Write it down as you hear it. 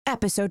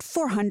Episode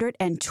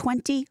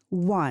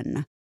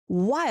 421.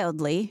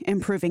 Wildly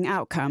improving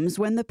outcomes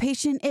when the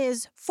patient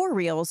is, for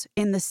reals,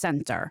 in the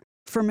center,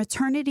 for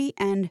maternity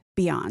and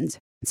beyond.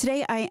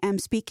 Today I am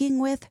speaking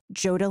with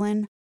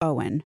Jodilyn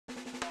Owen.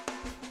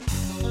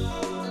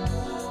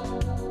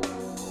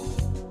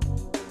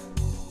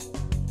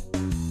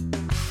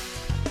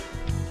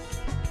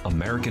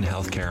 American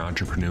healthcare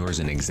entrepreneurs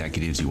and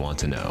executives you want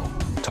to know.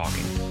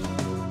 Talking.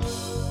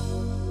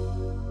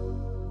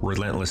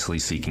 Relentlessly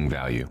seeking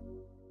value.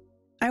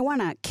 I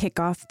want to kick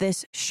off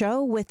this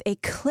show with a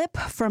clip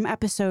from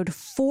episode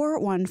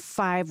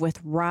 415 with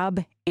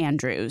Rob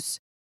Andrews,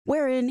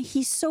 wherein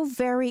he so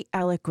very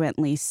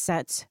eloquently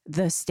sets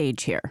the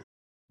stage here.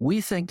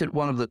 We think that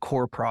one of the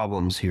core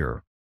problems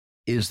here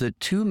is that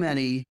too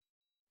many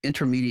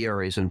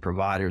intermediaries and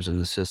providers in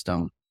the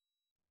system,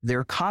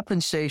 their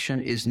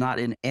compensation is not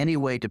in any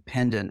way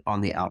dependent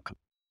on the outcome.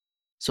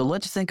 So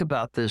let's think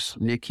about this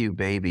NICU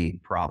baby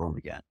problem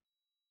again.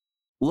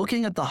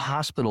 Looking at the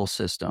hospital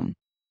system,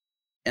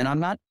 and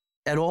I'm not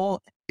at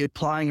all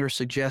implying or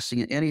suggesting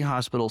that any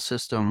hospital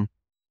system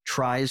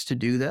tries to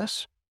do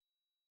this,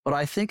 but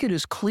I think it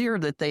is clear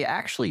that they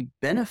actually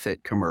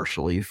benefit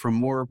commercially from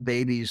more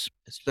babies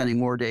spending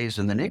more days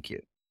in the NICU.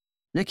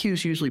 NICU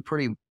is usually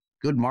pretty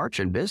good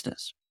margin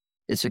business.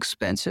 It's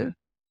expensive.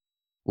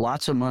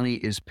 Lots of money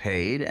is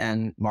paid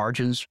and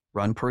margins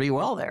run pretty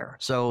well there.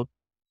 So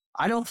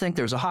I don't think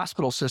there's a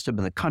hospital system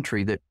in the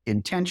country that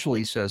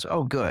intentionally says,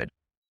 oh, good,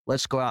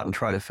 let's go out and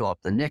try to fill up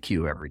the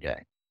NICU every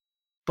day.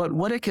 But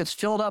when it gets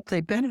filled up, they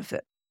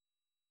benefit.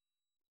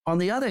 On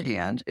the other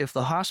hand, if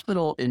the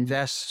hospital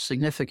invests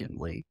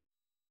significantly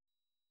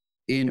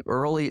in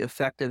early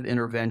effective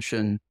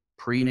intervention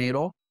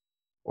prenatal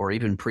or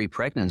even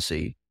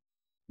pre-pregnancy,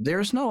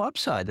 there's no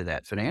upside to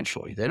that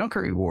financially. They don't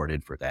get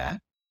rewarded for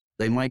that.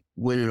 They might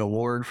win an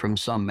award from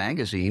some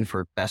magazine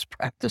for best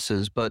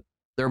practices, but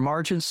their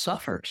margin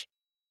suffers.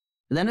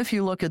 And then if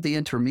you look at the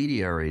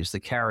intermediaries, the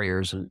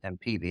carriers and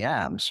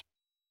PBMs,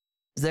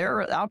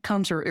 their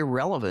outcomes are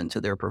irrelevant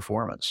to their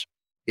performance.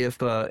 If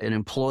an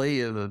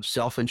employee of a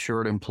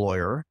self-insured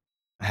employer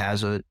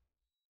has a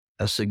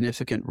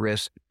significant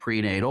risk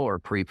prenatal or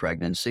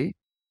pre-pregnancy,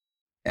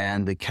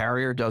 and the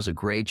carrier does a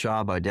great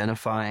job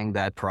identifying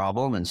that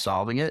problem and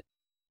solving it,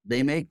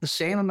 they make the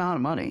same amount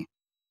of money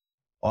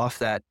off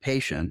that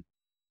patient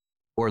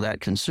or that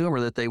consumer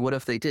that they would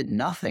if they did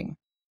nothing.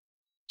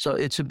 So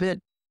it's a bit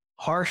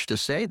harsh to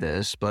say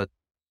this, but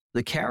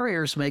the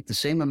carriers make the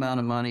same amount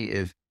of money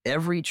if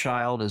every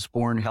child is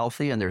born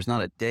healthy and there's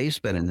not a day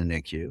spent in the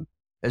NICU,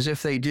 as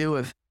if they do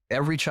if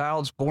every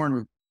child's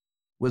born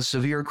with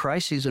severe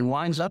crises and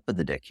winds up in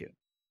the NICU.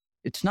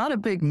 It's not a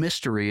big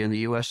mystery in the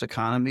U.S.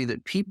 economy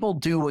that people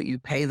do what you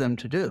pay them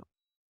to do.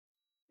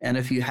 And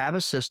if you have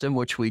a system,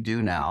 which we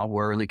do now,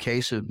 where in the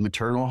case of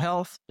maternal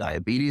health,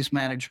 diabetes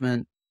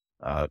management,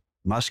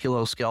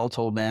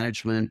 musculoskeletal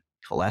management,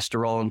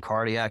 cholesterol and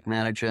cardiac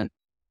management,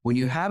 when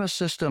you have a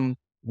system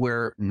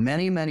where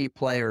many, many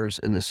players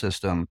in the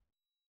system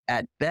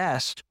at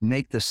best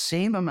make the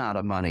same amount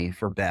of money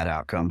for bad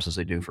outcomes as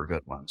they do for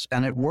good ones,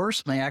 and at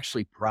worst may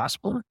actually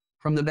prosper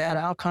from the bad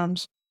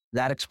outcomes,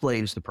 that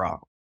explains the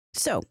problem.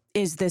 So,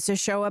 is this a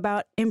show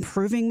about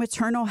improving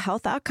maternal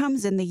health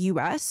outcomes in the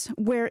U.S.,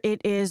 where it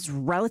is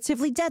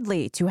relatively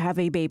deadly to have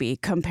a baby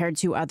compared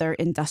to other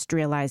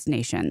industrialized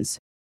nations?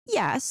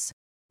 Yes,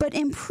 but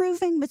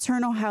improving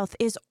maternal health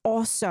is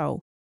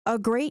also a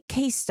great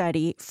case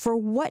study for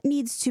what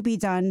needs to be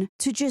done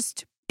to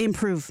just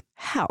improve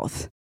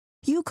health.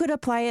 You could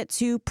apply it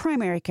to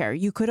primary care.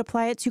 You could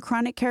apply it to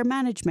chronic care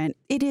management.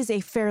 It is a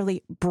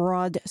fairly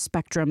broad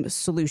spectrum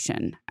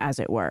solution, as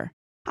it were.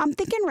 I'm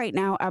thinking right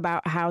now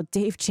about how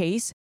Dave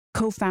Chase,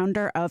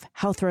 co-founder of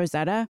Health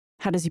Rosetta,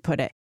 how does he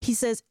put it? He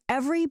says,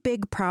 every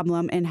big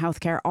problem in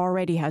healthcare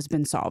already has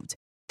been solved.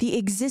 The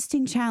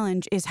existing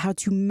challenge is how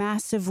to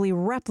massively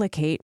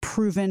replicate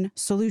proven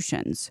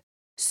solutions.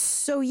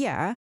 So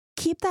yeah,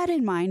 keep that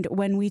in mind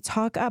when we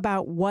talk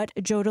about what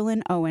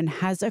Jodilyn Owen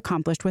has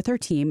accomplished with her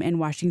team in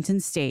Washington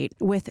State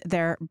with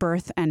their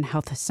birth and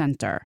health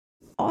center.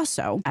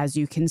 Also, as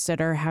you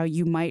consider how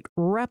you might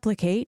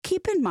replicate,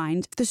 keep in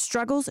mind the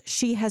struggles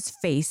she has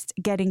faced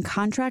getting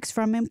contracts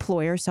from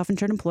employers,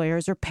 self-insured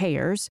employers or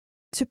payers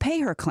to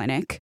pay her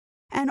clinic,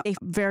 and a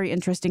very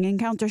interesting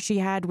encounter she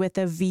had with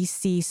a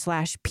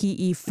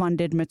VC/PE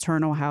funded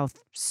maternal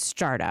health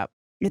startup.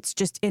 It's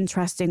just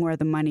interesting where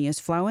the money is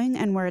flowing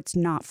and where it's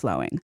not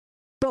flowing.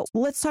 But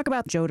let's talk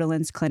about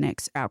Jodilyn's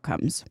clinic's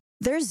outcomes.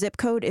 Their zip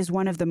code is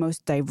one of the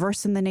most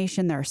diverse in the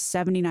nation. There are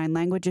 79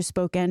 languages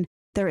spoken.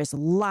 There is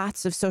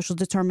lots of social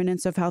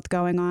determinants of health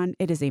going on.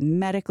 It is a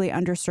medically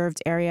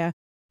underserved area.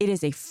 It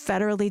is a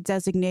federally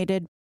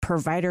designated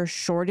provider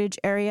shortage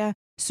area.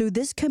 So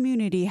this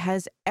community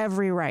has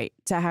every right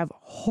to have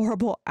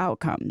horrible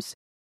outcomes.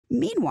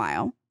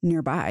 Meanwhile,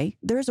 nearby,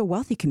 there's a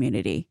wealthy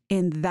community.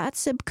 In that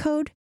zip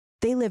code,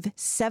 they live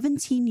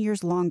 17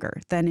 years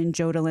longer than in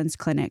Jodilyn's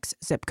clinic's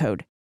zip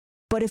code.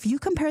 But if you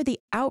compare the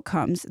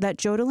outcomes that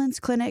Jodilyn's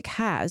clinic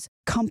has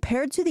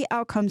compared to the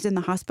outcomes in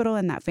the hospital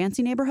in that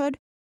fancy neighborhood,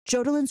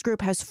 Jodilyn's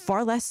group has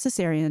far less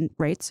cesarean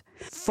rates,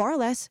 far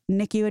less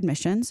NICU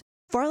admissions,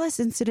 far less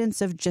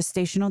incidence of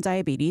gestational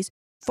diabetes,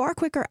 far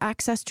quicker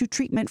access to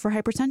treatment for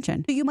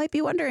hypertension. You might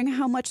be wondering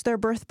how much their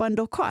birth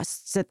bundle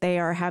costs, that they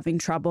are having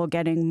trouble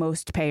getting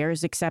most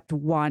payers except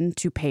one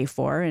to pay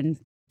for and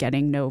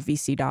getting no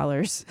VC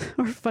dollars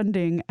or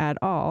funding at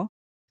all.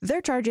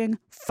 They're charging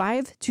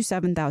 $5,000 to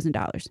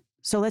 $7,000.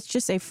 So let's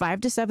just say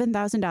 $5,000 to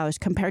 $7,000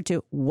 compared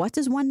to what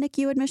does one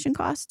NICU admission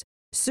cost?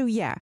 So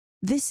yeah,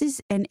 this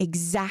is an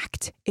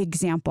exact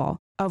example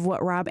of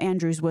what Rob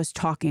Andrews was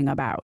talking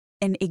about.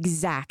 An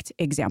exact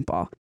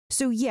example.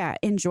 So yeah,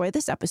 enjoy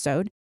this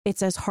episode.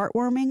 It's as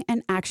heartwarming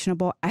and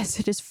actionable as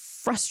it is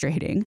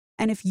frustrating.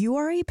 And if you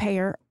are a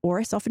payer or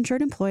a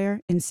self-insured employer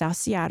in South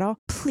Seattle,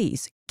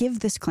 please give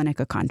this clinic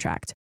a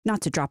contract.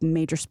 Not to drop a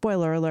major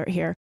spoiler alert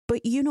here,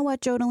 but you know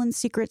what Jodilyn's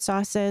secret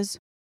sauce is?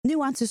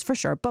 Nuances for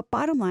sure, but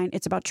bottom line,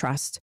 it's about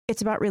trust.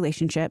 It's about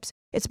relationships.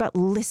 It's about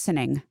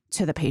listening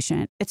to the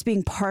patient. It's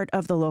being part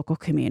of the local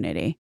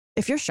community.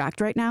 If you're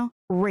shocked right now,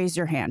 raise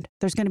your hand.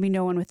 There's going to be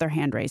no one with their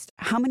hand raised.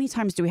 How many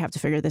times do we have to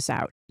figure this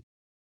out?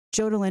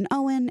 Jodilyn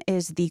Owen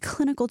is the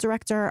clinical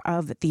director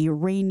of the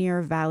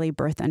Rainier Valley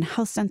Birth and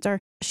Health Center.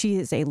 She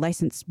is a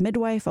licensed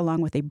midwife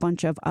along with a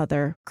bunch of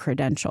other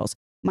credentials.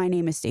 My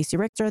name is Stacey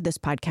Richter. This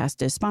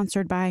podcast is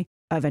sponsored by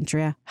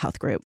Aventria Health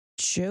Group.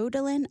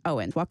 Jodilyn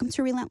Owen, welcome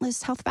to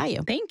Relentless Health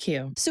Value. Thank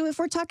you. So if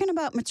we're talking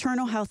about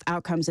maternal health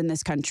outcomes in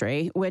this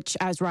country, which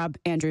as Rob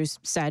Andrews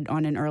said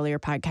on an earlier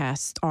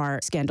podcast,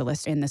 are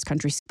scandalous in this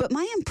country. But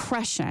my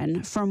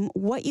impression from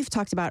what you've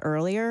talked about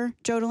earlier,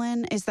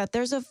 Jodilyn, is that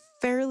there's a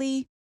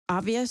fairly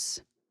obvious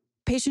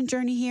patient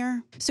journey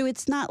here. So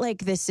it's not like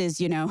this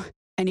is,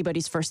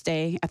 anybody's first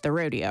day at the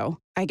rodeo.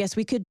 I guess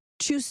we could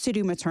choose to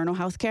do maternal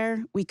health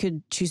care. We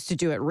could choose to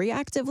do it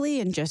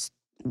reactively and just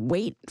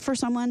wait for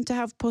someone to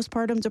have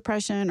postpartum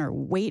depression or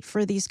wait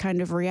for these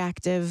kind of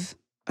reactive,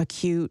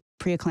 acute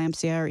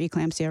preeclampsia or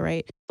eclampsia,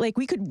 right? Like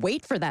we could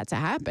wait for that to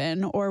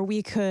happen, or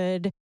we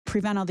could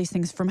prevent all these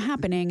things from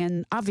happening.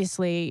 And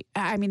obviously,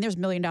 there's $1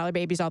 million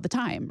babies all the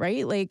time,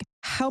 right? Like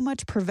how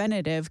much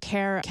preventative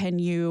care can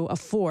you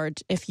afford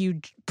if you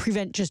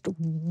prevent just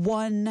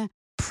one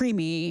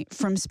preemie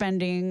from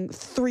spending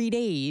 3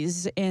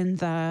 days in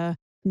the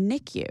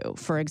NICU,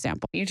 for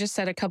example? You just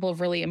said a couple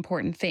of really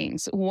important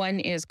things. One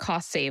is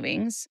cost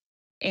savings.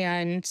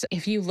 And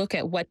if you look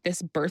at what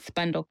this birth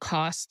bundle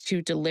costs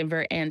to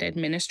deliver and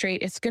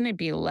administrate, it's going to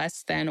be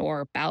less than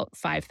or about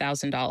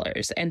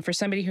 $5,000. And for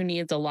somebody who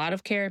needs a lot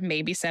of care,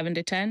 maybe $7,000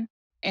 to $10,000.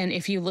 And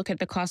if you look at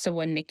the cost of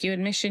one NICU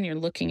admission, you're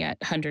looking at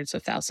hundreds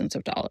of thousands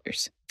of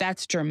dollars.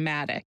 That's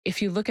dramatic.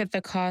 If you look at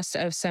the cost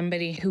of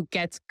somebody who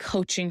gets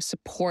coaching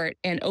support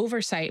and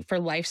oversight for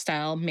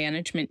lifestyle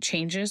management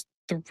changes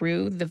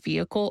through the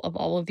vehicle of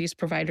all of these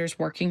providers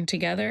working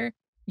together,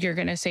 you're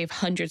going to save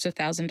hundreds of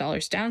thousands of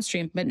dollars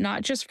downstream, but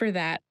not just for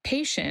that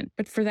patient,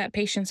 but for that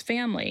patient's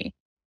family.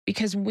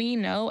 Because we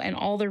know, and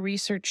all the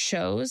research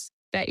shows,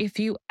 that if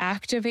you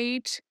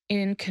activate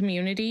in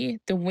community,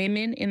 the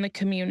women in the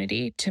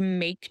community to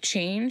make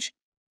change,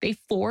 they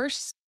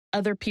force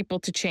other people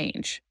to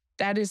change.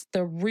 That is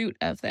the root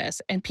of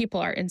this. And people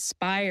are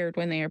inspired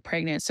when they are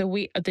pregnant. So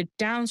the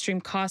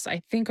downstream costs,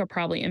 I think, are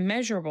probably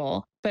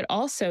immeasurable. But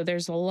also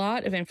there's a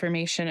lot of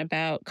information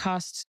about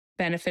cost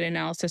benefit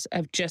analysis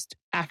of just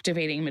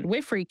activating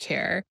midwifery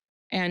care.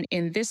 And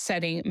in this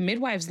setting,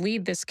 midwives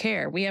lead this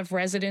care. We have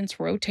residents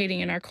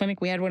rotating in our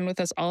clinic. We had one with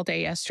us all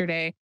day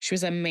yesterday. She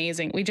was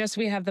amazing.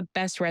 We have the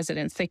best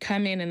residents. They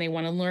come in and they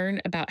want to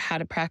learn about how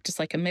to practice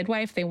like a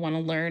midwife. They want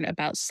to learn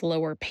about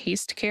slower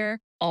paced care.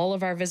 All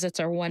of our visits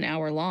are 1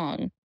 hour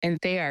long, and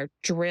they are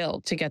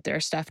drilled to get their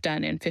stuff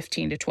done in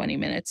 15 to 20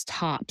 minutes,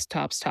 tops,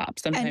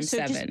 sometimes and so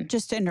 7.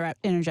 Just to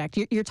interject,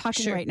 you're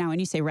talking Sure. right now, when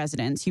you say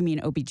residents, you mean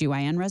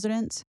OBGYN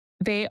residents?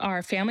 They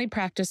are family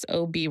practice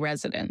OB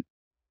resident.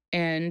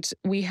 And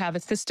we have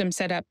a system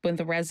set up with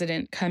the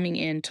resident coming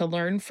in to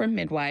learn from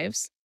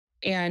midwives.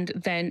 And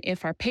then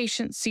if our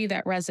patients see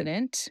that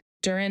resident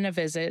during a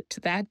visit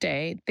that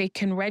day, they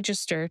can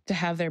register to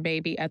have their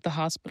baby at the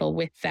hospital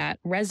with that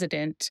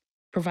resident,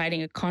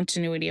 providing a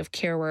continuity of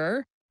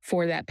carer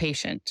for that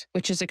patient,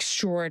 which is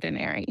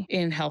extraordinary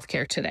in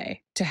healthcare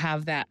today, to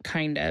have that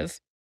kind of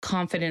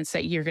confidence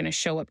that you're going to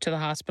show up to the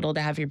hospital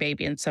to have your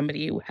baby, and somebody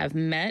you have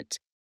met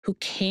who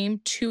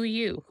came to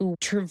you, who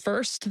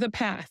traversed the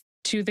path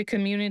to the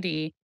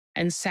community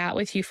and sat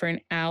with you for an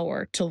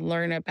hour to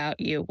learn about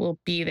you, will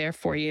be there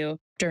for you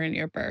during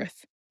your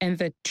birth. And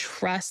the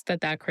trust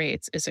that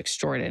creates is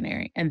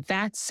extraordinary. And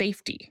that's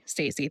safety,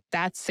 Stacey.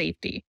 That's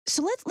safety.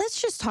 So let's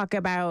just talk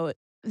about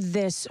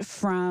this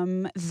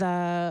from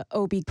the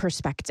OB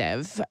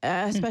perspective,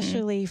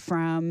 especially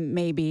from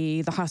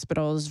maybe the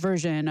hospital's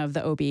version of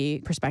the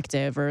OB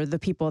perspective, or the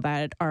people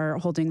that are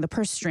holding the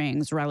purse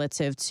strings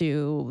relative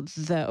to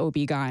the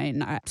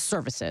OB-GYN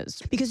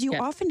services. Because you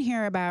often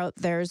hear about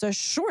there's a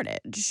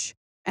shortage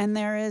and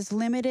there is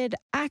limited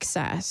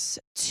access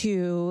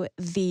to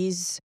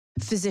these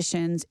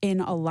physicians in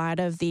a lot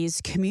of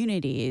these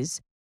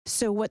communities.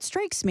 So what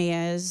strikes me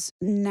is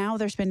now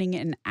they're spending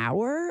an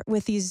hour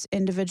with these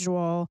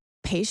individual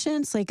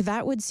patients. Like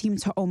that would seem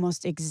to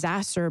almost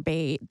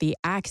exacerbate the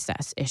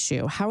access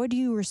issue. How would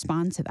you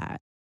respond to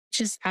that?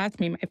 Just ask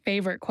me my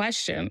favorite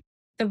question.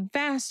 The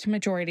vast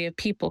majority of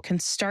people can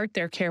start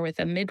their care with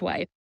a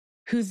midwife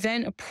who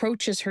then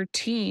approaches her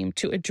team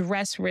to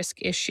address risk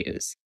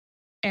issues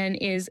and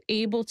is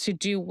able to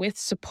do with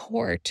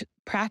support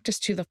practice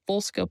to the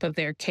full scope of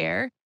their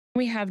care.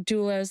 We have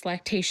doulas,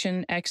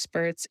 lactation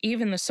experts,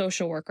 even the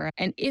social worker.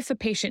 And if a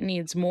patient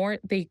needs more,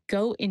 they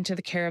go into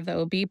the care of the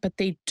OB, but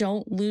they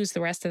don't lose the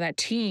rest of that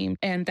team.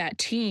 And that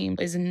team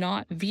is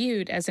not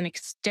viewed as an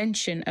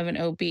extension of an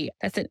OB.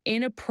 That's an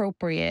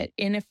inappropriate,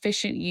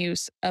 inefficient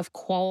use of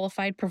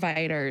qualified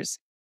providers.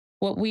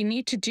 What we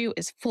need to do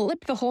is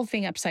flip the whole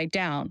thing upside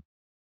down.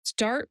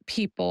 Start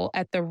people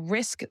at the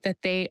risk that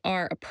they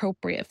are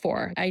appropriate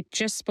for. I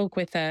just spoke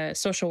with a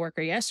social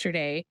worker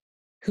yesterday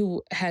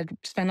who had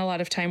spent a lot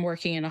of time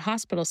working in a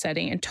hospital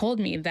setting and told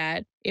me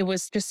that it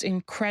was just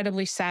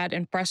incredibly sad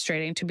and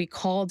frustrating to be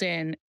called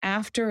in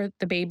after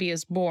the baby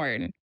is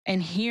born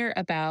and hear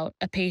about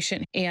a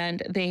patient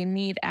and they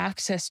need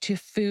access to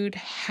food,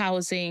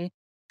 housing,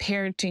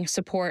 parenting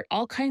support,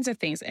 all kinds of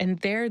things. And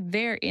they're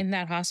there in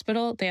that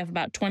hospital. They have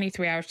about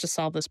 23 hours to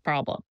solve this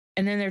problem.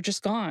 And then they're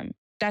just gone.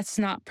 That's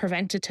not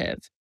preventative.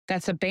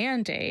 That's a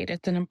Band-Aid.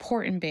 It's an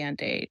important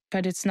Band-Aid,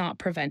 but it's not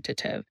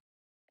preventative.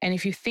 And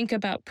if you think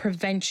about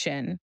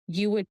prevention,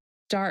 you would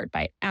start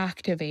by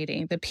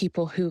activating the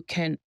people who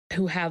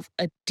have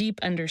a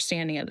deep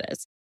understanding of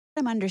this.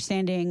 I'm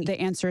understanding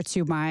the answer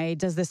to my,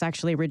 does this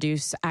actually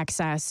reduce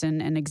access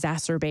and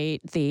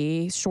exacerbate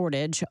the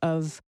shortage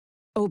of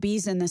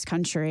OBs in this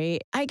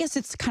country? I guess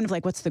it's kind of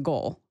like, what's the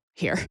goal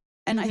here?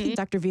 And I think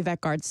Dr. Vivek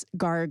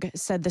Garg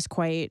said this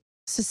quite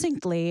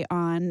succinctly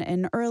on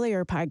an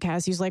earlier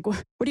podcast. He's like,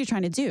 what are you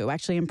trying to do?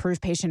 Actually improve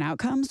patient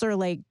outcomes or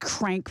like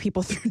crank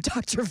people through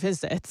doctor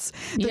visits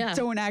that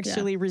don't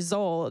actually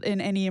result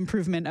in any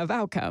improvement of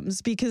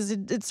outcomes? Because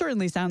it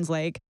certainly sounds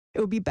like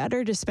it would be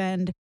better to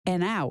spend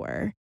an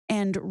hour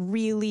and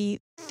really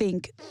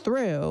think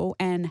through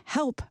and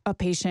help a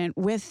patient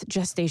with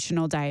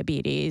gestational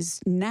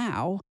diabetes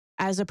now,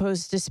 as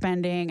opposed to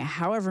spending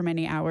however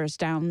many hours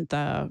down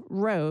the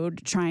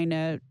road trying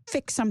to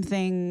fix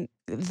something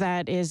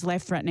that is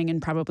life-threatening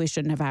and probably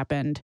shouldn't have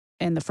happened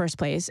in the first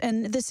place.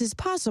 And this is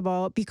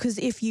possible because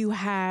if you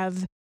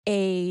have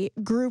a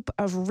group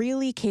of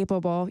really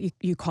capable,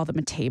 you call them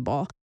a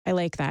table. I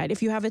like that.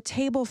 If you have a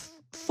table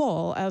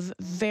full of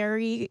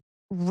very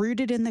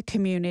rooted in the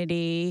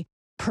community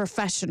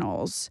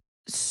professionals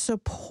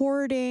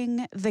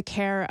supporting the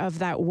care of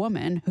that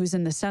woman who's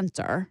in the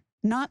center,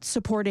 not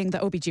supporting the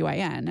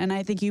OBGYN. And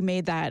I think you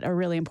made that a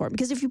really important,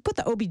 because if you put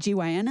the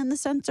OBGYN in the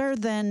center,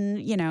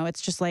 then,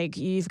 it's just like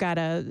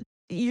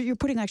you're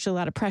putting actually a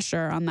lot of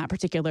pressure on that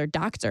particular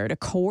doctor to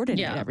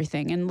coordinate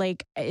everything. And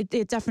like,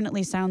 it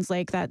definitely sounds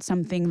like that's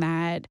something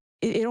that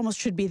it almost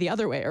should be the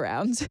other way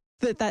around,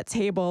 that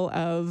table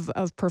of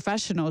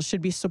professionals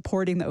should be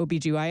supporting the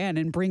OBGYN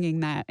and bringing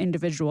that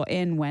individual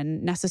in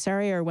when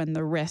necessary or when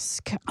the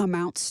risk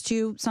amounts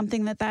to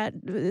something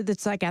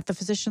that's like at the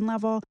physician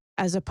level,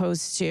 as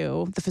opposed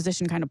to the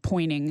physician kind of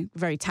pointing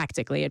very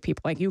tactically at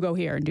people like, you go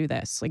here and do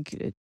this.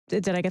 Like,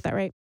 did I get that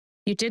right?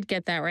 You did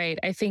get that right.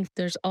 I think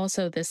there's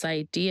also this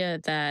idea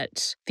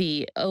that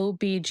the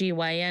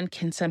OBGYN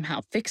can somehow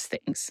fix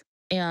things.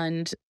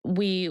 And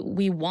we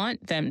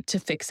want them to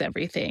fix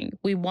everything.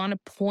 We want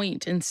to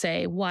point and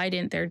say, why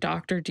didn't their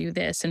doctor do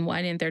this? And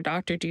why didn't their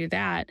doctor do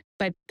that?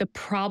 But the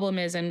problem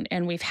is, and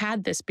we've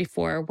had this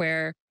before,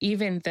 where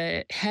even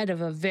the head of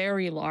a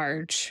very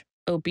large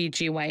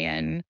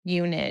OBGYN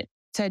unit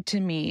said to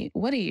me,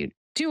 what are you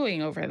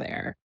doing over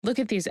there? Look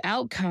at these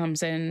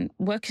outcomes and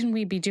what can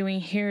we be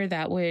doing here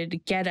that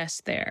would get us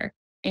there?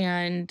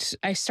 And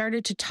I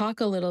started to talk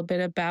a little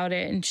bit about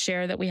it and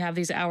share that we have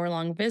these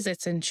hour-long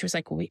visits. And she was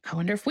like, I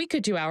wonder if we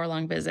could do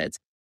hour-long visits.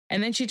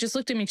 And then she just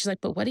looked at me and she's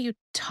like, but what do you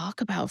talk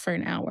about for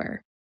an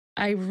hour?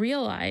 I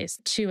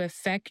realized to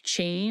affect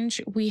change,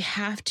 we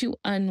have to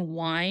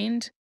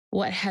unwind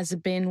what has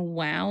been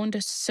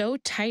wound so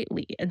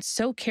tightly and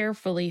so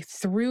carefully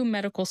through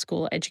medical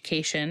school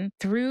education,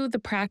 through the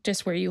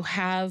practice where you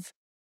have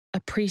a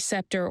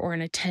preceptor or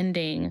an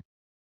attending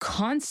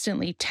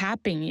constantly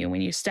tapping you when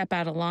you step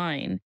out of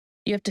line.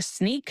 You have to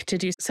sneak to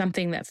do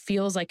something that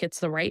feels like it's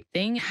the right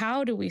thing.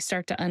 How do we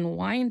start to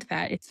unwind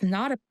that? It's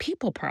not a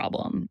people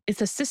problem.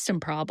 It's a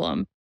system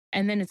problem.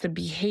 And then it's a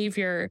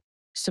behavior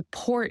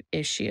support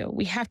issue.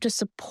 We have to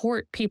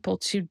support people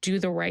to do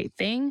the right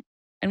thing.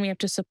 And we have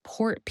to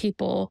support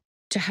people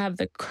to have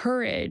the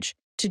courage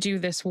to do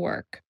this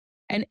work.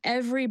 And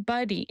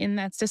everybody in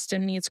that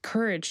system needs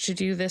courage to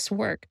do this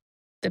work.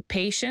 The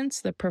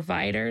patients, the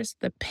providers,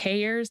 the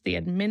payers, the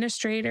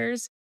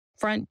administrators,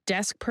 front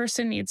desk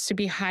person needs to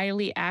be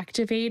highly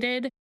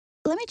activated.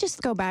 Let me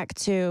just go back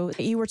to,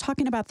 you were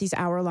talking about these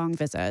hour-long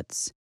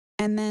visits,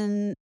 and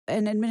then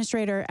an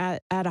administrator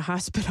at a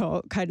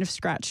hospital kind of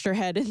scratched her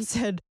head and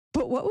said,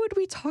 But what would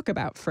we talk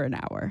about for an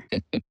hour?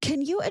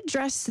 Can you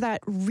address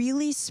that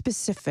really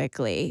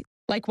specifically?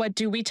 Like, what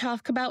do we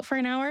talk about for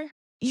an hour?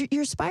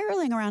 You're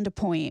spiraling around a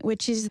point,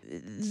 which is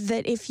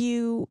that if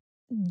you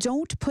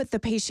don't put the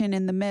patient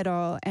in the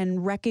middle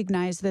and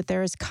recognize that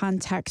there is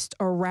context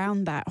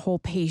around that whole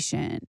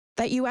patient,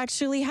 that you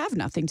actually have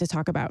nothing to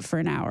talk about for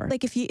an hour.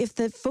 Like if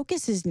the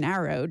focus is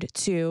narrowed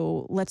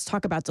to let's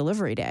talk about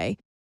delivery day.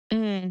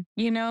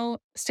 You know,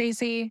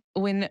 Stacey,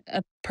 when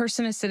a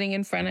person is sitting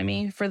in front of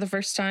me for the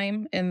first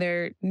time and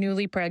they're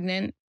newly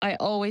pregnant, I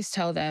always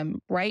tell them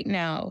right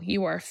now,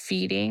 you are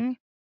feeding,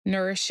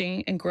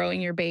 nourishing, and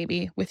growing your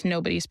baby with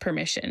nobody's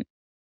permission.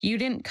 You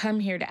didn't come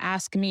here to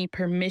ask me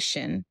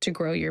permission to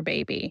grow your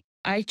baby.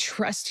 I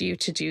trust you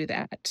to do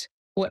that.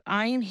 What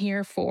I am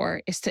here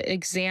for is to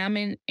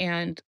examine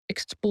and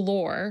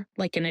explore,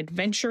 like an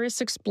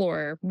adventurous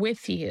explorer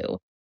with you,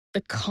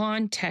 the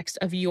context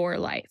of your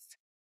life.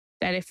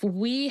 That if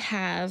we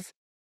have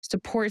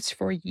supports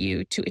for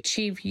you to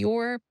achieve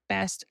your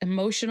best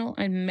emotional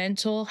and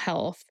mental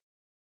health,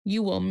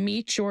 you will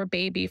meet your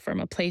baby from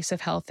a place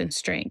of health and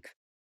strength.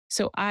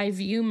 So I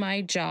view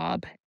my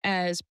job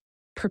as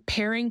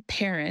preparing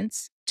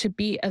parents to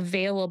be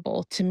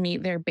available to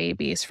meet their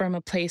babies from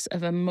a place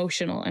of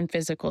emotional and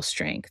physical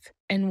strength.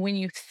 And when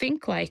you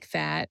think like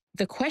that,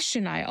 the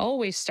question I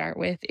always start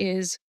with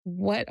is,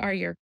 what are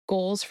your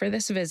goals for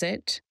this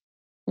visit?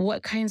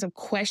 What kinds of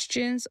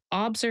questions,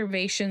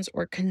 observations,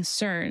 or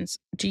concerns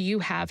do you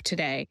have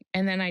today?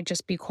 And then I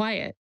just be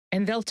quiet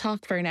and they'll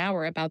talk for an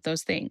hour about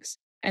those things.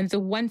 And the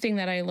one thing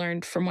that I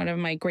learned from one of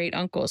my great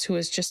uncles, who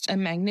is just a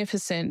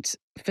magnificent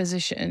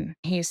physician,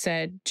 he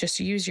said, just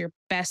use your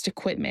best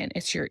equipment.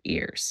 It's your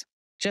ears.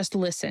 Just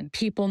listen.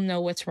 People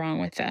know what's wrong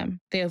with them.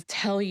 They'll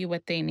tell you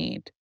what they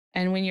need.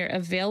 And when you're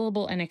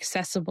available and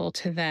accessible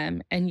to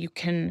them and you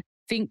can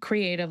think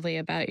creatively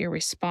about your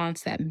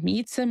response that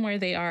meets them where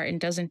they are and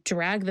doesn't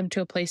drag them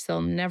to a place they'll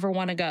never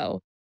want to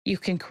go, you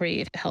can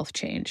create health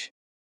change.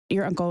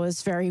 Your uncle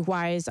is very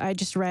wise. I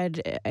just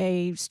read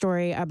a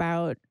story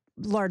about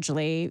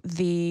largely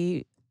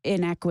the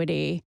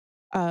inequity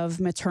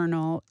of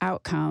maternal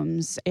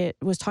outcomes. It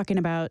was talking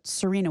about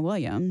Serena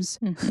Williams,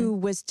 who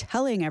was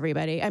telling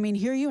everybody, I mean,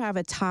 here you have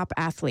a top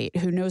athlete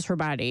who knows her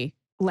body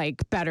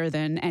like better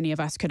than any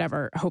of us could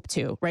ever hope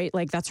to, right?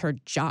 Like that's her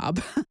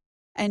job.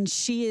 And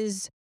she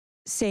is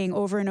saying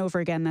over and over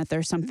again that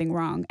there's something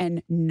wrong,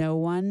 and no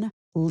one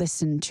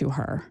listened to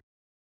her.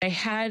 I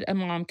had a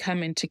mom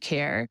come into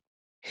care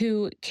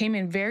who came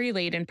in very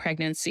late in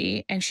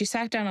pregnancy, and she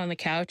sat down on the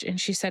couch and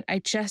she said, I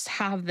just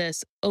have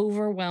this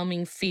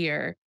overwhelming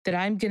fear that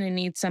I'm going to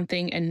need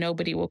something and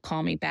nobody will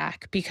call me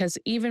back, because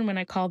even when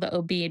I call the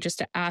OB just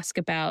to ask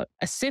about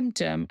a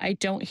symptom, I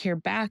don't hear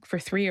back for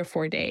 3 or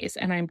 4 days,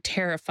 and I'm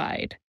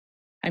terrified.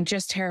 I'm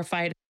just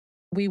terrified.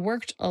 We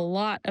worked a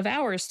lot of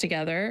hours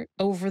together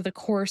over the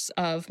course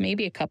of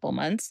maybe a couple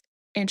months.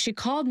 And she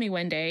called me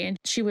one day and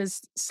she was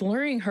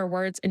slurring her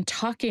words and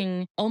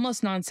talking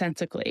almost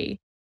nonsensically.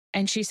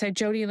 And she said,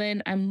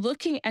 Jodilyn, I'm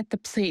looking at the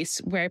place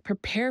where I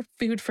prepare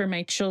food for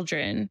my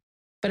children,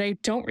 but I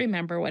don't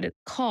remember what it's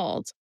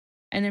called.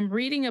 And I'm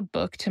reading a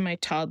book to my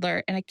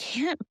toddler and I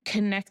can't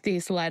connect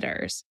these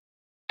letters.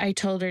 I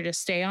told her to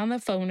stay on the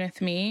phone with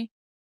me.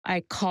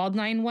 I called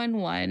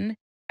 911.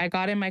 I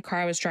got in my car.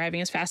 I was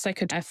driving as fast as I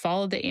could. I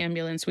followed the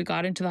ambulance. We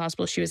got into the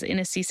hospital. She was in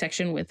a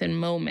C-section within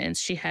moments.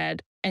 She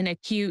had an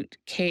acute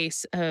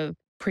case of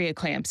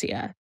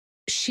preeclampsia.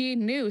 She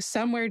knew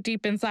somewhere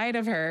deep inside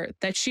of her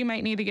that she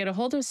might need to get a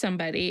hold of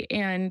somebody.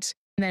 And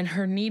then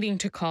her needing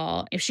to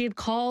call, if she had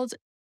called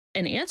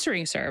an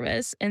answering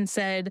service and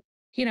said,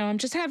 you know, I'm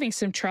just having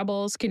some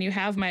troubles, can you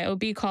have my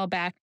OB call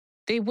back?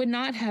 They would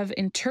not have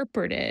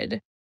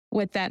interpreted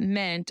what that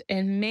meant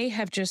and may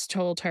have just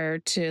told her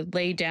to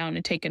lay down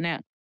and take a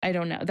nap. I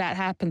don't know. That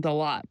happens a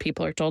lot.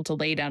 People are told to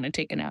lay down and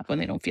take a nap when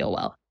they don't feel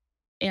well.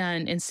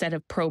 And instead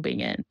of probing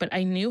in, but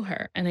I knew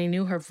her and I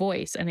knew her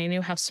voice and I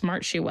knew how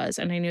smart she was.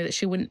 And I knew that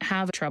she wouldn't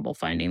have trouble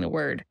finding the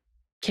word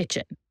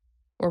kitchen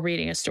or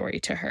reading a story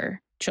to her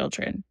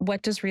children.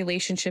 What does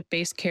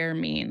relationship-based care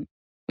mean?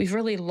 We've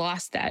really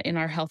lost that in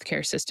our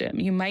healthcare system.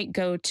 You might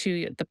go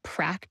to the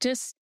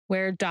practice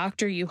where a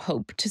doctor you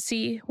hope to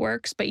see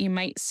works, but you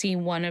might see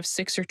one of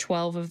 6 or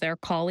 12 of their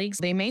colleagues.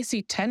 They may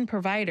see 10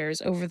 providers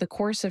over the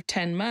course of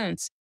 10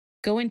 months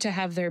go in to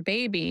have their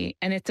baby,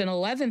 and it's an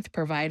 11th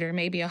provider,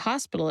 maybe a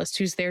hospitalist,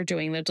 who's there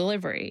doing the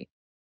delivery.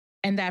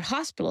 And that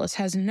hospitalist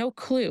has no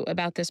clue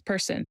about this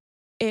person.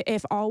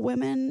 If all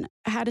women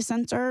had a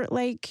center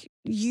like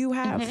you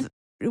have,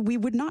 we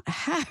would not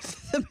have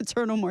the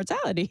maternal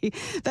mortality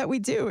that we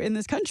do in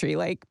this country,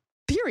 like,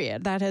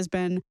 period. That has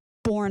been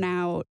borne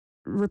out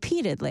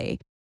repeatedly.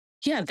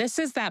 Yeah, this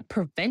is that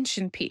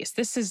prevention piece.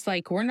 This is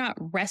like, we're not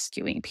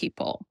rescuing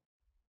people.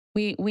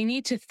 We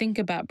need to think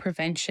about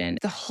prevention.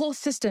 The whole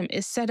system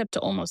is set up to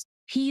almost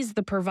tease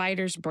the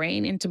provider's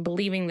brain into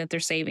believing that they're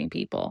saving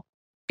people.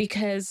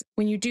 Because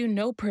when you do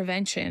no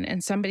prevention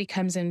and somebody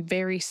comes in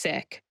very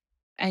sick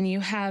and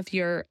you have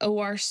your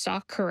OR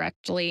stocked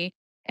correctly,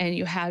 and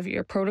you have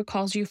your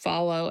protocols you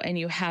follow, and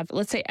you have,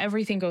 let's say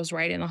everything goes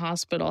right in the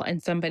hospital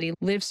and somebody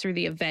lives through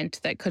the event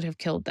that could have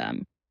killed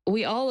them.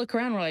 We all look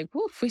around, we're like,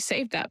 woof, we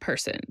saved that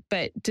person.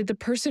 But did the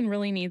person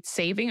really need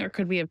saving, or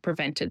could we have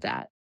prevented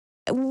that?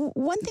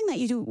 One thing that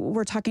you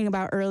were talking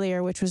about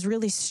earlier, which was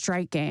really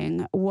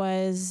striking,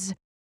 was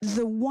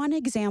the one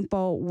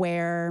example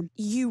where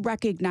you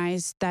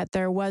recognized that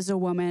there was a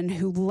woman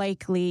who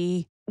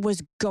likely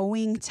was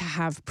going to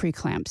have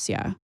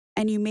preeclampsia,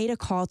 and you made a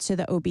call to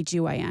the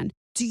OBGYN.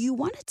 Do you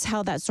want to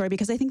tell that story?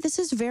 Because I think this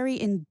is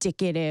very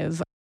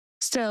indicative.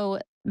 So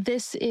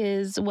this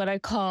is what I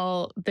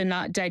call the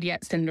not dead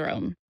yet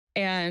syndrome.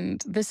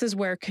 And this is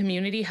where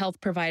community health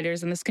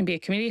providers, and this can be a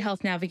community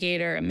health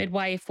navigator, a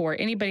midwife, or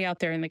anybody out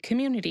there in the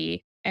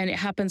community, and it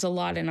happens a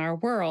lot in our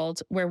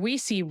world, where we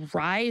see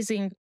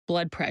rising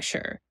blood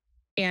pressure.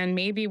 And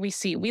maybe we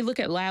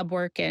look at lab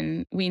work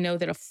and we know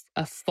that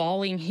a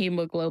falling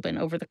hemoglobin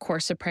over the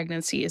course of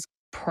pregnancy is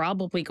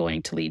probably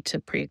going to lead to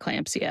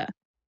preeclampsia.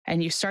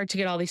 And you start to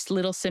get all these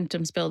little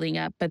symptoms building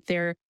up, but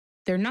they're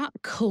not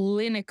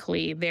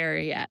clinically there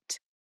yet.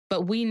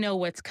 But we know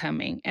what's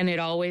coming, and it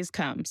always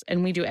comes.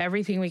 And we do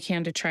everything we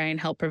can to try and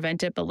help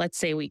prevent it, but let's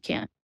say we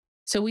can't.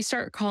 So we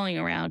start calling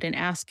around and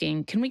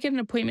asking, can we get an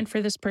appointment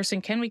for this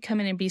person? Can we come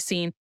in and be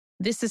seen?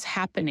 This is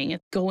happening.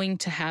 It's going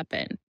to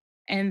happen.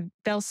 And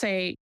they'll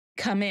say,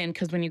 come in,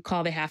 because when you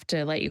call, they have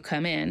to let you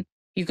come in.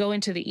 You go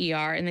into the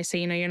ER and they say,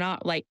 you're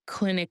not like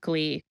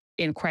clinically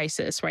in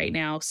crisis right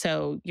now,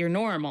 so you're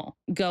normal.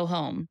 Go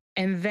home.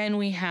 And then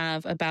we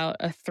have about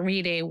a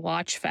 3-day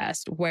watch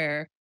fest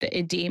where the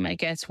edema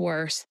gets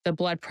worse, the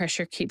blood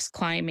pressure keeps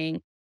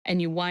climbing,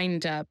 and you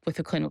wind up with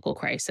a clinical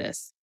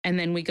crisis. And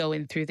then we go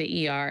in through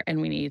the ER and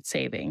we need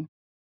saving.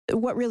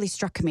 What really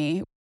struck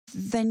me,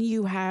 then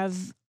you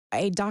have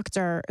a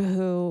doctor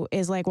who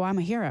is like, well, I'm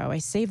a hero. I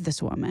saved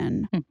this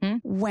woman,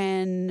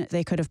 when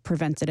they could have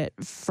prevented it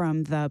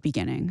from the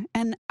beginning.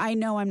 And I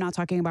know I'm not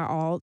talking about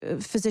all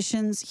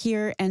physicians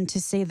here, and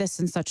to say this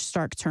in such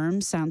stark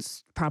terms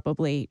sounds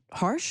probably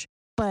harsh,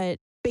 but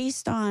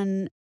based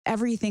on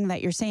everything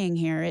that you're saying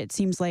here, it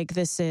seems like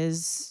this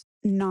is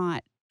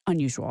not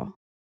unusual.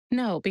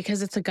 No,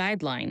 because it's a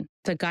guideline.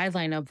 It's a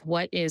guideline of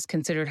what is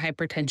considered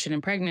hypertension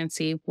in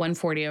pregnancy,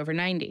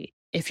 140/90.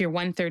 If you're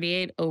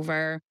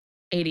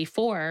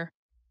 138/84,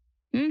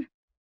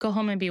 go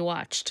home and be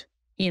watched.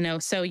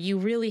 So you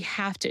really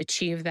have to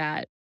achieve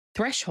that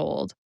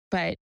threshold,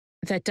 but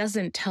that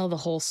doesn't tell the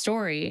whole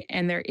story.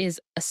 And there is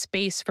a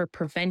space for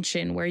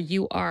prevention where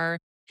your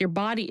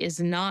body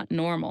is not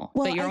normal,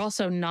 but you're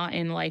also not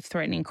in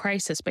life-threatening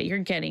crisis, but you're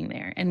getting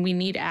there. And we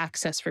need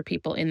access for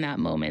people in that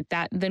moment.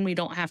 Then we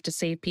don't have to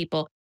save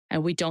people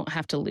and we don't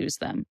have to lose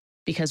them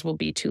because we'll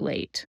be too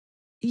late.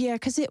 Yeah,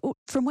 because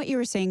from what you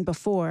were saying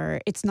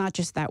before, it's not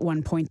just that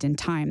one point in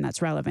time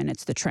that's relevant,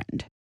 it's the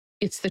trend.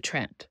 It's the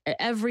trend.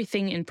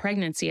 Everything in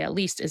pregnancy, at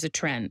least, is a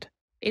trend.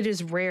 It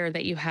is rare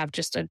that you have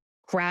just a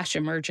crash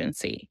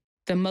emergency.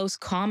 The most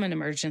common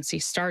emergency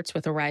starts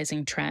with a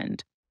rising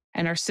trend.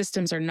 And our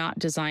systems are not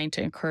designed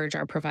to encourage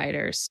our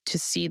providers to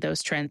see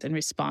those trends and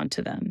respond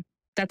to them.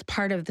 That's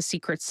part of the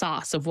secret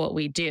sauce of what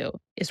we do,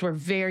 is we're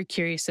very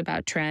curious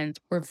about trends.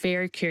 We're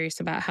very curious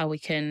about how we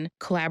can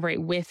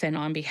collaborate with and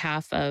on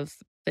behalf of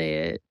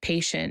the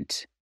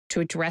patient to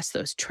address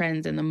those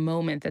trends in the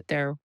moment that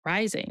they're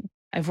rising.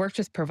 I've worked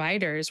with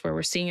providers where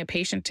we're seeing a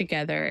patient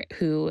together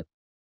who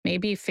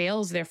maybe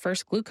fails their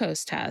first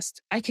glucose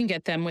test. I can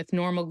get them with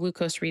normal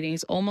glucose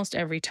readings almost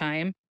every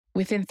time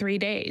within 3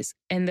 days.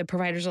 And the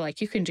providers are like,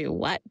 you can do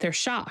what? They're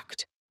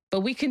shocked.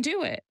 But we can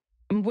do it.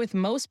 With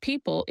most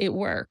people, it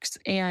works.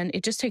 And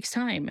it just takes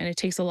time. And it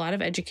takes a lot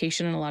of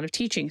education and a lot of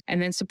teaching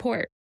and then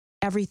support.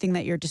 Everything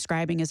that you're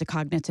describing is a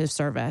cognitive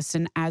service.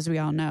 And as we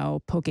all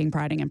know, poking,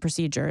 prodding, and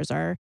procedures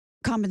are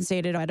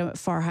compensated at a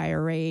far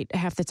higher rate.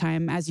 Half the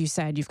time, as you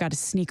said, you've got to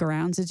sneak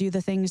around to do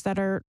the things that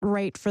are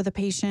right for the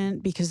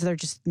patient because they're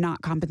just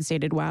not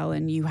compensated well.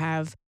 And you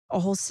have a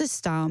whole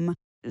system.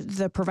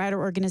 The provider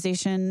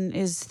organization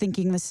is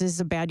thinking this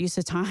is a bad use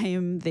of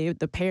time.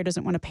 The payer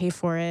doesn't want to pay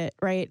for it,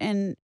 right?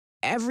 And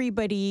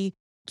everybody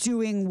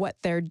doing what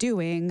they're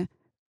doing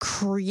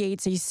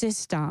creates a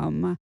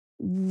system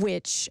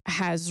which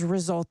has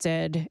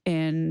resulted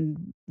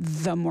in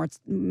the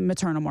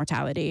maternal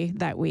mortality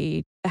that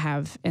we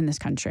have in this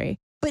country.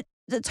 But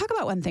talk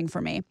about one thing for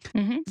me.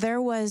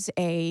 There was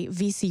a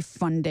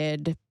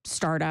VC-funded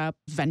startup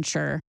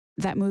venture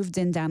that moved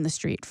in down the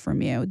street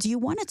from you. Do you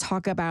want to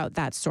talk about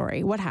that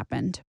story? What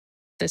happened?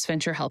 This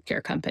venture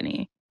healthcare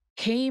company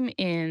came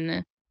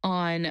in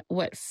on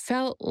what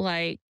felt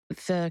like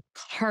the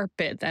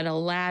carpet that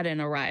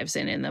Aladdin arrives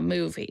in the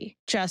movie,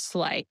 just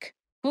like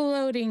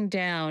floating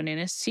down in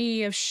a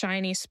sea of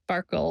shiny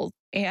sparkles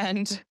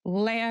and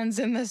lands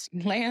in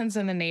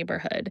the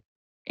neighborhood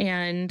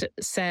and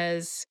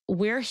says,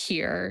 we're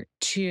here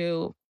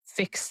to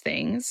fix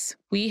things.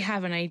 We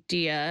have an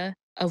idea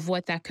of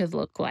what that could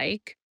look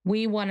like.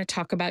 We want to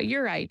talk about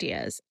your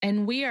ideas.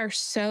 And we are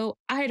so,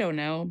 I don't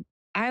know,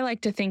 I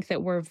like to think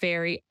that we're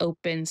very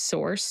open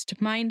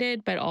sourced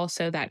minded, but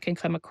also that can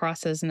come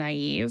across as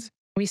naive.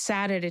 We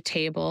sat at a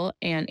table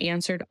and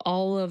answered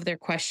all of their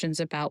questions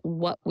about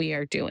what we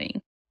are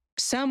doing.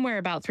 Somewhere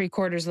about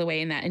 3/4 of the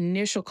way in that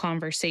initial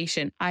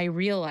conversation, I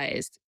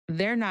realized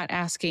they're not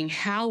asking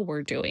how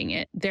we're doing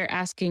it. They're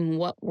asking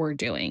what we're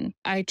doing.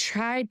 I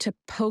tried to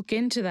poke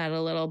into that a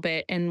little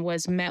bit and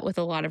was met with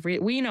a lot of,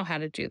 we know how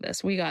to do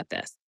this. We got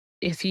this.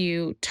 If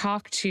you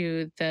talk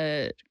to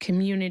the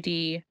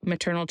community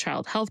maternal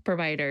child health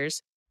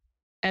providers,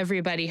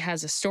 everybody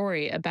has a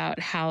story about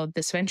how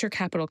this venture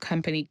capital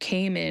company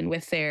came in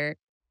with their,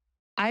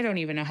 I don't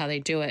even know how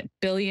they do it,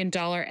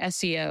 billion-dollar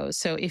SEO.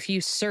 So if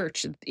you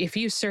search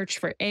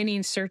for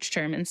any search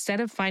term, instead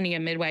of finding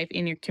a midwife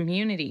in your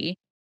community,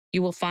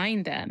 you will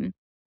find them.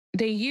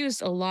 They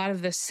used a lot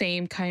of the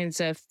same kinds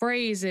of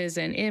phrases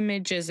and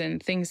images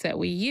and things that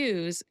we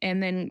use,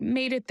 and then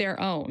made it their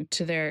own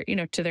to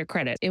their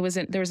credit. There was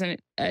an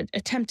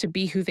attempt to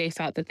be who they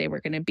thought that they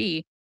were going to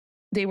be.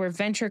 They were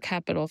venture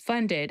capital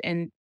funded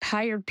and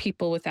hired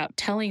people without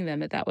telling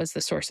them that that was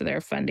the source of their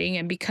funding.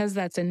 And because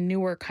that's a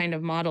newer kind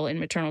of model in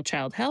maternal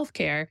child health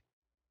care,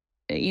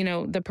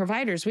 the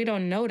providers, we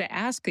don't know to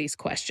ask these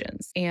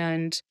questions.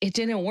 And it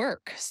didn't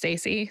work,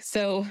 Stacey.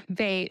 So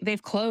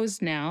they've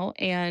closed now,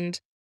 and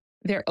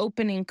their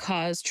opening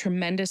caused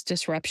tremendous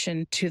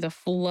disruption to the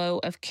flow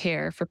of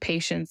care for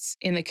patients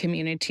in the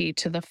community,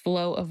 to the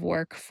flow of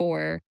work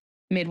for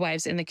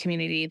midwives in the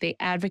community. They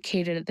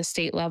advocated at the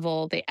state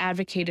level. They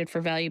advocated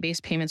for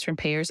value-based payments from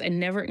payers and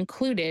never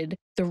included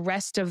the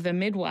rest of the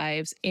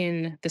midwives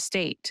in the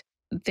state.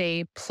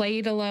 They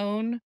played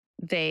alone,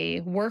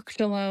 they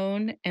worked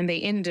alone, and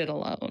they ended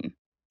alone.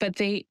 But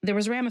there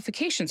was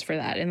ramifications for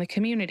that in the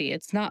community.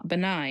 It's not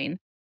benign.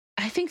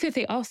 I think that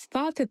they all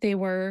thought that they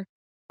were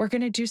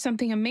going to do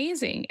something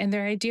amazing, and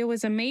their idea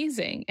was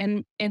amazing.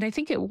 And I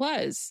think it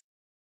was.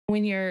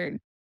 When you're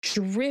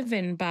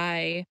driven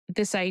by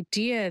this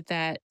idea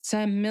that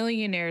some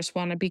millionaires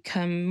want to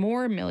become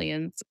more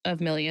millions of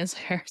millionaires,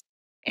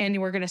 and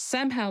we're going to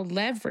somehow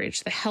leverage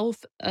the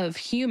health of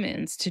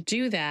humans to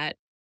do that,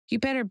 you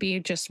better be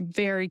just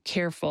very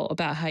careful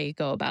about how you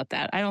go about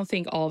that. I don't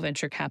think all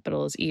venture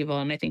capital is evil.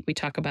 And I think we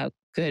talk about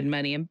good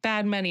money and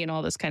bad money and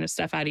all this kind of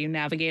stuff. How do you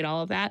navigate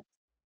all of that?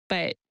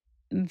 But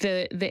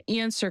the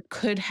answer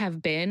could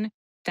have been,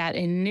 that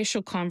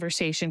initial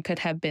conversation could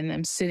have been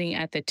them sitting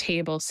at the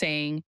table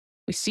saying,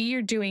 we see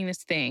you're doing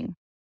this thing.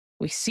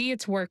 We see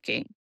it's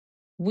working.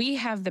 We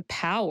have the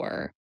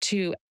power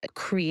to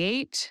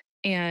create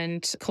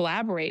and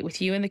collaborate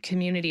with you in the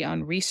community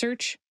on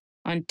research,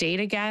 on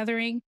data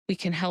gathering. We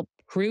can help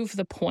prove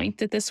the point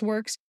that this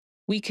works.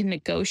 We can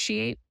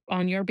negotiate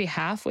on your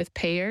behalf with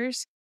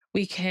payers.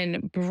 We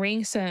can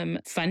bring some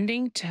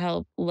funding to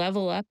help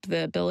level up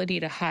the ability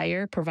to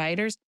hire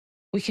providers.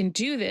 We can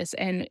do this.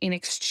 And in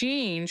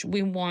exchange,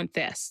 we want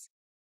this.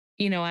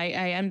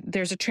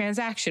 There's a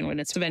transaction when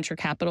it's venture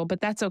capital,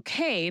 but that's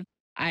okay.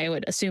 I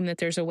would assume that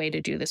there's a way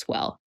to do this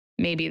well.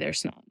 Maybe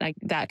there's not. Like,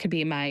 that could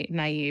be my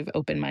naive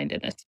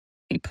open-mindedness.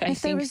 But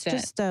if there was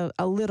just a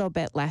little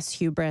bit less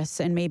hubris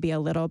and maybe a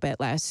little bit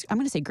less, I'm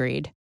going to say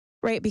greed,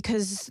 right?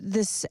 Because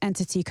this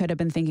entity could have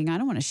been thinking, I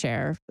don't want to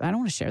share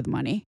the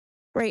money,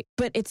 right?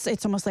 But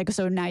it's almost like,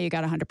 so now you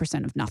got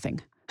 100% of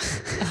nothing.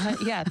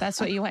 Yeah, that's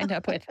what you wind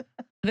up with.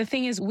 The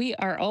thing is, we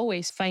are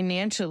always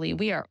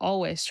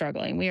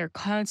struggling. We are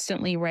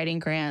constantly writing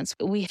grants.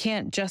 We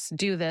can't just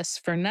do this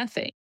for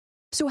nothing.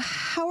 So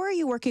how are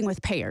you working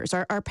with payers?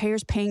 Are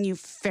payers paying you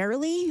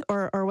fairly,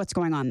 or what's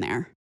going on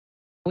there?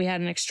 We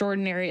had an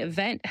extraordinary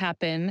event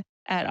happen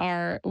at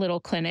our little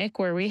clinic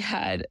where we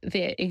had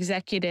the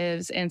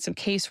executives and some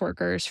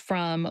caseworkers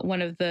from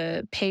one of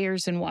the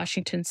payers in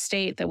Washington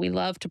State that we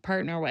love to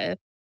partner with,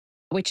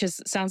 which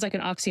sounds like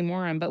an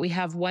oxymoron, but we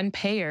have one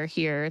payer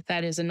here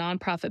that is a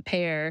nonprofit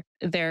payer.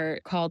 They're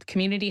called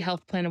Community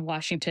Health Plan of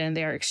Washington.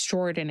 They're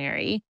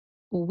extraordinary.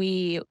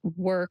 We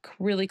work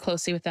really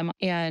closely with them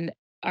and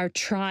are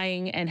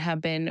trying and have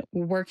been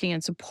working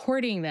and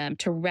supporting them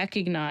to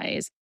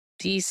recognize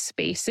these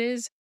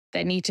spaces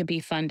that need to be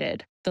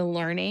funded. The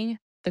learning,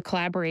 the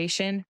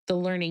collaboration, the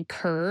learning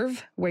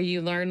curve, where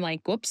you learn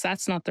like, whoops,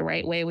 that's not the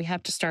right way. We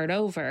have to start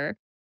over.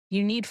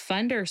 You need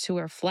funders who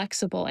are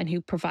flexible and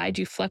who provide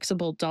you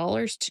flexible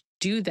dollars to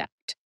do that.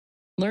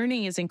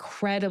 Learning is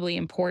incredibly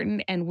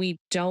important, and we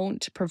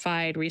don't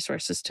provide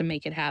resources to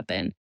make it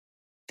happen.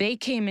 They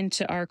came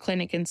into our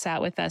clinic and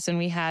sat with us, and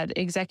we had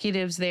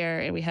executives there,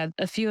 and we had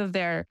a few of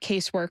their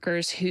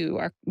caseworkers who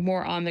are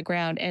more on the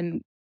ground,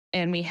 and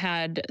we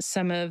had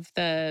some of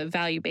the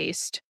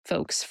value-based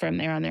folks from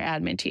there on their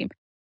admin team.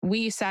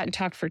 We sat and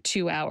talked for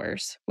 2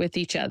 hours with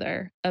each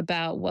other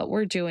about what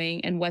we're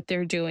doing and what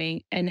they're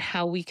doing and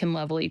how we can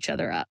level each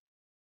other up.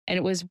 And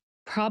it was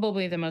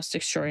probably the most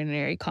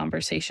extraordinary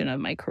conversation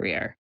of my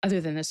career, other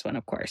than this one,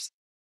 of course.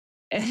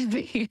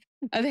 Having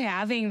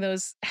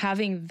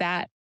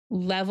that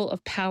level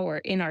of power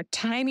in our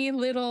tiny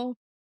little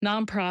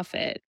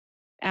nonprofit,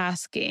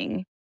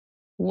 asking,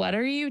 what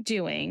are you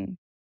doing?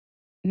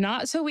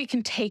 Not so we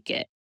can take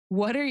it.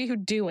 What are you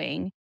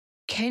doing?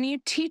 Can you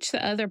teach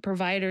the other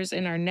providers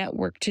in our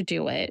network to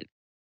do it?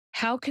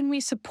 How can we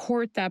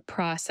support that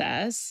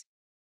process?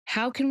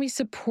 How can we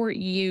support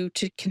you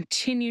to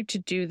continue to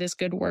do this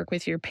good work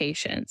with your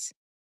patients?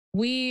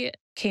 We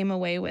came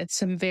away with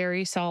some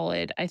very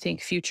solid, I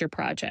think, future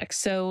projects.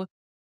 So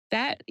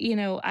that,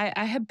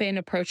 I have been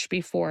approached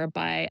before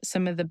by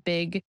some of the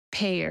big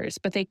payers,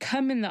 but they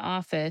come in the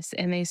office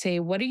and they say,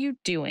 what are you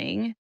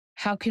doing?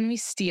 How can we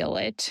steal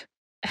it?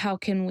 How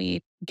can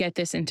we get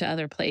this into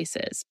other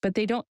places? But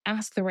they don't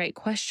ask the right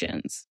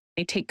questions.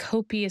 They take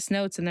copious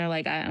notes and they're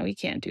like, we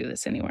can't do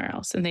this anywhere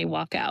else. And they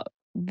walk out.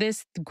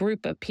 This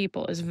group of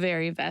people is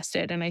very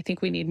vested. And I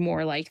think we need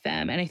more like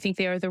them. And I think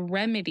they are the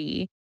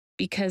remedy,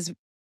 because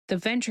the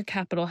venture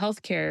capital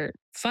healthcare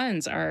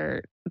funds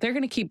they're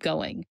going to keep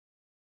going.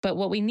 But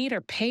what we need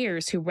are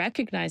payers who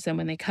recognize them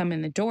when they come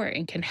in the door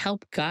and can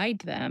help guide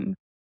them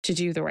to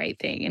do the right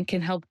thing and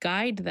can help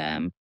guide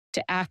them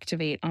to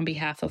activate on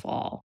behalf of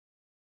all.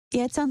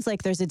 Yeah, it sounds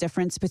like there's a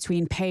difference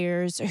between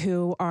payers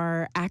who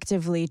are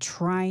actively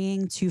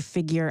trying to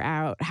figure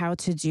out how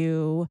to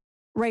do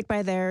right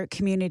by their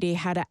community,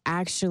 how to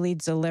actually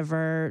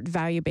deliver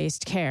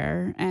value-based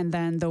care. And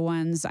then the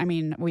ones,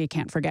 we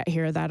can't forget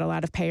here that a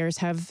lot of payers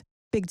have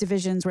big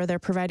divisions where they're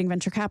providing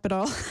venture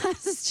capital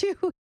as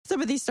to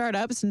some of these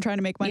startups and trying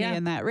to make money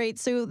in that, right?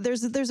 So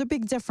there's a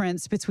big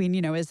difference between,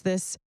 is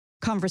this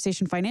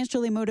conversation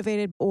financially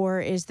motivated, or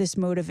is this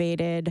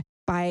motivated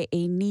by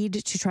a need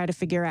to try to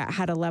figure out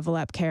how to level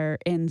up care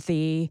in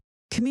the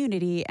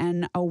community?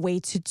 And a way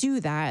to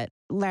do that,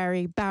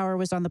 Larry Bauer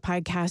was on the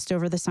podcast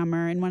over the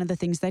summer, and one of the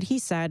things that he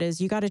said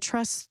is you got to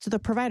trust the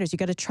providers. You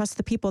got to trust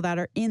the people that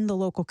are in the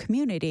local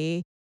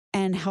community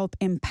and help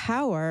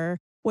empower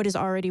what is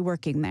already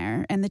working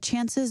there. And the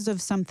chances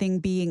of something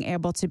being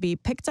able to be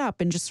picked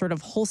up and just sort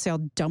of wholesale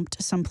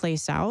dumped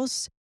someplace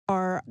else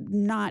are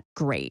not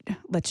great,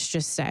 let's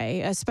just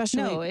say,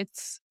 especially... No,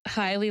 it's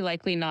highly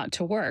likely not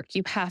to work.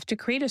 You have to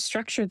create a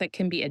structure that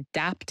can be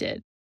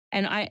adapted.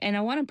 And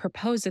I want to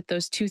propose that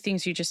those two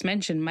things you just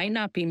mentioned might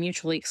not be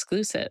mutually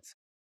exclusive.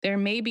 There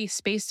may be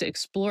space to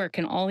explore.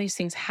 Can all these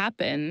things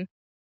happen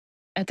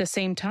at the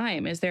same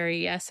time? Is there a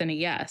yes and a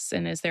yes?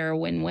 And is there a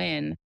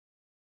win-win?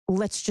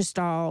 Let's just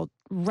all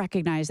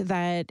recognize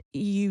that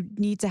you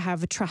need to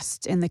have a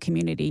trust in the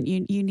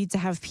community. You need to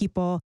have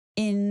people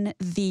in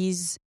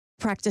these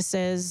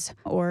practices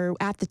or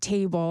at the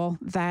table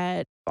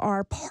that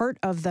are part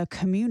of the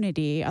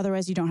community.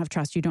 Otherwise, you don't have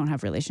trust, you don't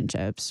have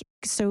relationships.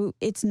 So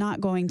it's not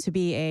going to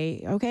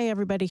be okay,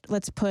 everybody,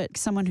 let's put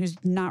someone who's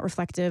not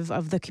reflective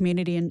of the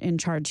community in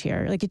charge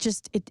here. Like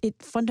it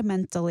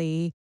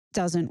fundamentally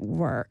doesn't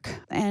work.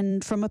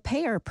 And from a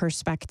payer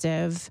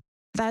perspective,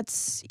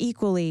 that's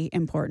equally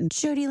important.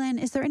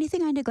 Jodilyn, is there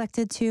anything I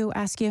neglected to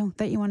ask you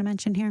that you want to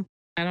mention here?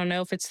 I don't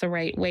know if it's the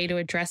right way to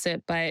address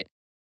it, but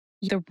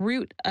the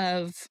root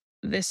of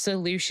this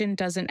solution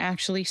doesn't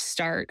actually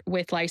start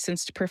with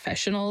licensed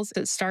professionals.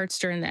 It starts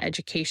during the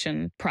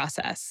education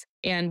process.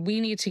 And we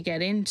need to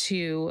get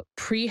into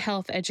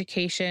pre-health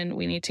education.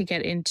 We need to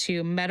get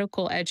into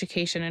medical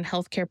education and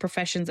healthcare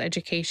professions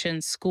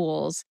education,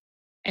 schools,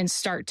 and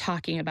start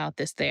talking about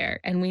this there.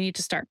 And we need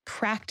to start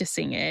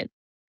practicing it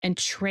and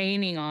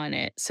training on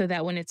it so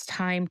that when it's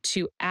time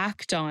to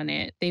act on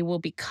it, they will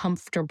be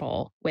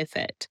comfortable with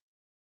it.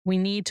 We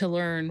need to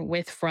learn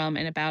with, from,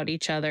 and about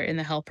each other in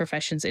the health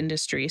professions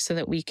industry so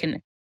that we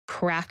can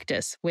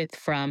practice with,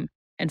 from,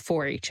 and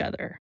for each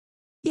other.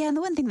 Yeah, and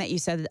the one thing that you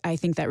said, I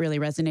think that really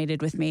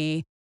resonated with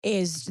me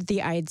is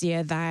the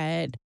idea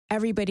that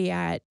everybody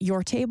at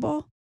your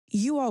table,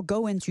 you all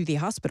go into the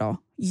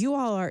hospital. You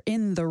all are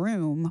in the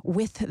room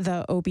with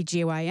the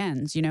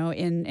OBGYNs,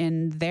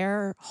 in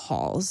their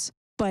halls.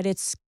 But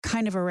it's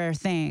kind of a rare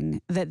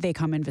thing that they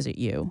come and visit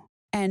you.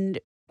 And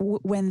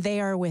when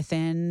they are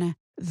within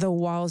the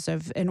walls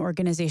of an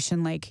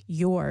organization like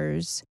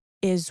yours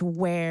is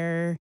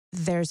where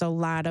there's a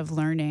lot of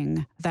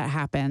learning that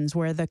happens,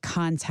 where the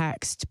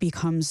context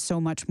becomes so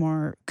much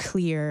more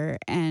clear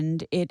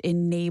and it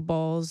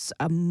enables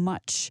a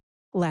much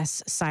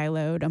less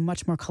siloed, a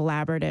much more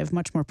collaborative,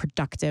 much more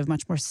productive,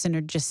 much more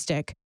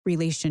synergistic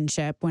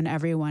relationship when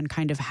everyone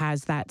kind of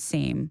has that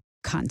same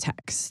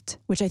context,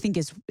 which I think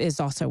is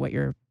also what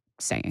you're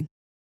saying.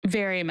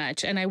 Very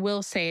much. And I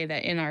will say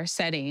that in our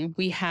setting,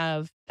 we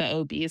have the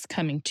OBs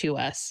coming to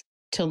us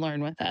to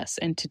learn with us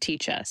and to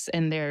teach us,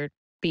 and they're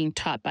being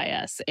taught by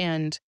us.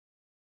 And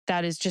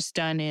that is just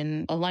done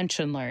in a lunch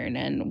and learn.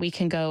 And we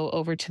can go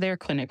over to their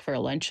clinic for a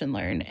lunch and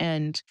learn,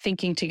 and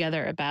thinking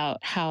together about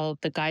how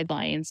the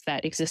guidelines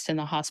that exist in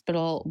the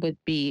hospital would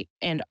be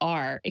and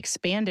are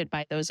expanded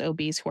by those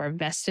OBs who are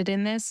vested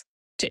in this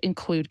to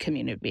include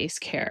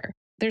community-based care.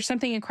 There's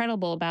something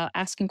incredible about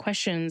asking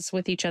questions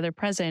with each other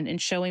present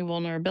and showing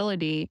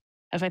vulnerability.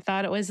 If I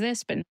thought it was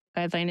this, but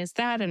guideline is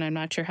that, and I'm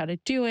not sure how to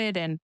do it.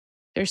 And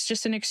there's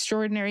just an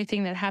extraordinary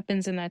thing that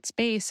happens in that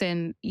space.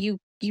 And you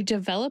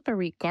develop a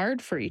regard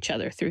for each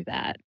other through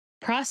that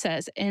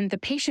process. And the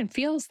patient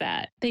feels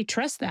that. They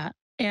trust that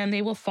and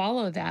they will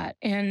follow that.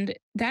 And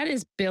that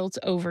is built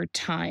over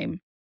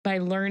time by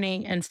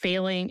learning and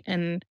failing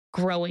and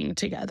growing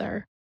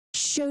together.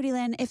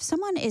 Jodilyn, if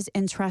someone is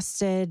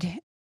interested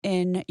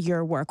in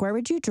your work, where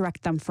would you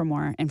direct them for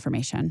more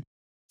information?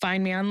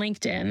 Find me on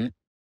LinkedIn,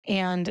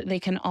 and they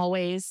can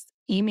always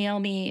email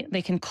me.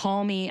 They can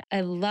call me.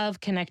 I love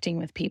connecting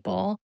with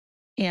people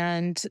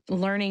and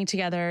learning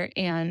together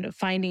and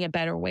finding a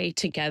better way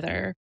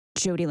together.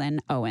 Jodilyn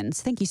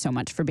Owens, thank you so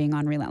much for being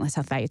on Relentless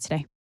Health Value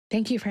today.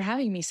 Thank you for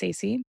having me,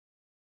 Stacey.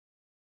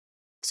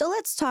 So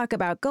let's talk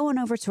about going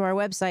over to our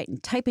website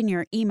and typing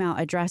your email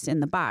address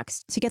in the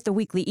box to get the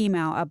weekly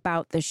email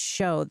about the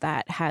show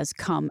that has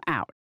come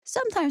out.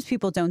 Sometimes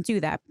people don't do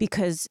that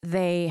because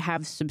they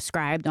have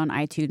subscribed on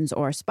iTunes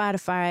or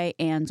Spotify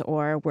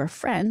or we're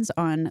friends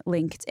on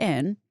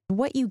LinkedIn.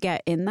 What you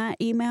get in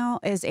that email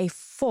is a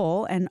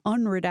full and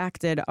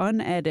unredacted,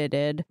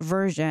 unedited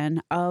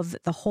version of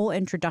the whole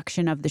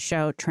introduction of the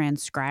show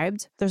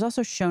transcribed. There's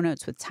also show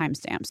notes with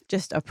timestamps,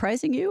 just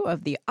apprising you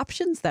of the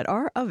options that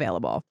are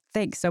available.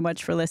 Thanks so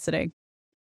much for listening.